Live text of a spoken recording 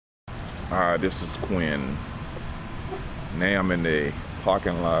Hi, this is Quinn. Now I'm in the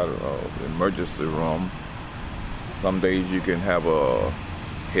parking lot of the emergency room. Some days you can have a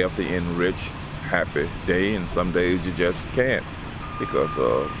healthy, enriched, happy day, and some days you just can't because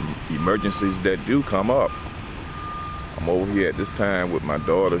of emergencies that do come up. I'm over here at this time with my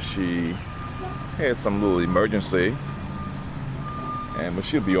daughter. She had some little emergency, but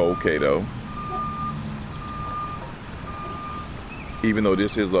she'll be okay though. Even though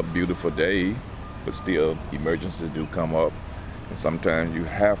this is a beautiful day, but still emergencies do come up, and sometimes you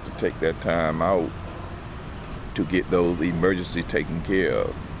have to take that time out to get those emergencies taken care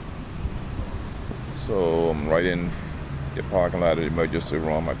of. So I'm right in the parking lot of the emergency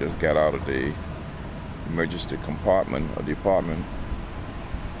room. I just got out of the emergency compartment or department.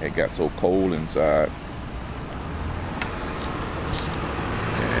 It got so cold inside.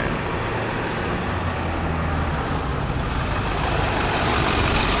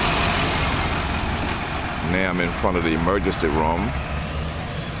 Now I'm in front of the emergency room.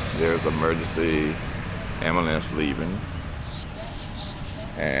 There's an emergency ambulance leaving.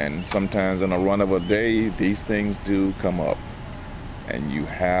 And sometimes in a run of a day, these things do come up. And you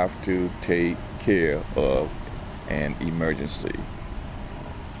have to take care of an emergency.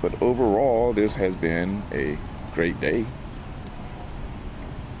 But overall, this has been a great day.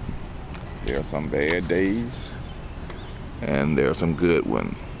 There are some bad days, and there are some good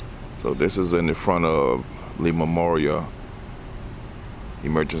ones. So this is in the front of Lee Memorial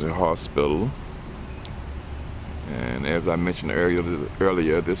Emergency Hospital, and as I mentioned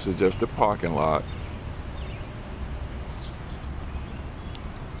earlier, this is just a parking lot.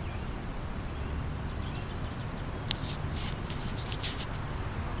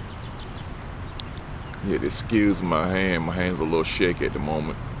 Yeah, excuse my hand. My hand's a little shaky at the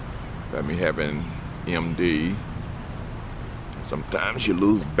moment. Got me having MD. Sometimes you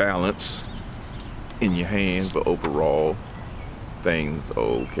lose balance in your hands, but overall, things are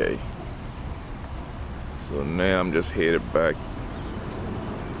okay. So now I'm just headed back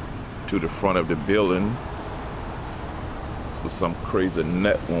to the front of the building so some crazy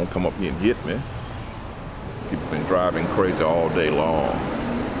nut won't come up here and hit me. People been driving crazy all day long.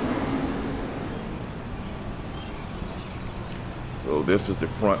 So this is the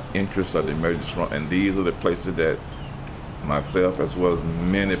front entrance of the emergency room, and these are the places that myself as well as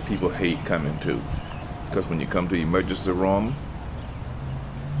many people hate coming to. Because when you come to the emergency room,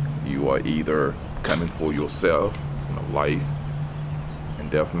 you are either coming for yourself, life and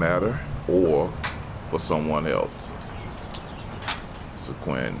death matter, or for someone else. So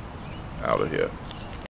Quinn, out of here.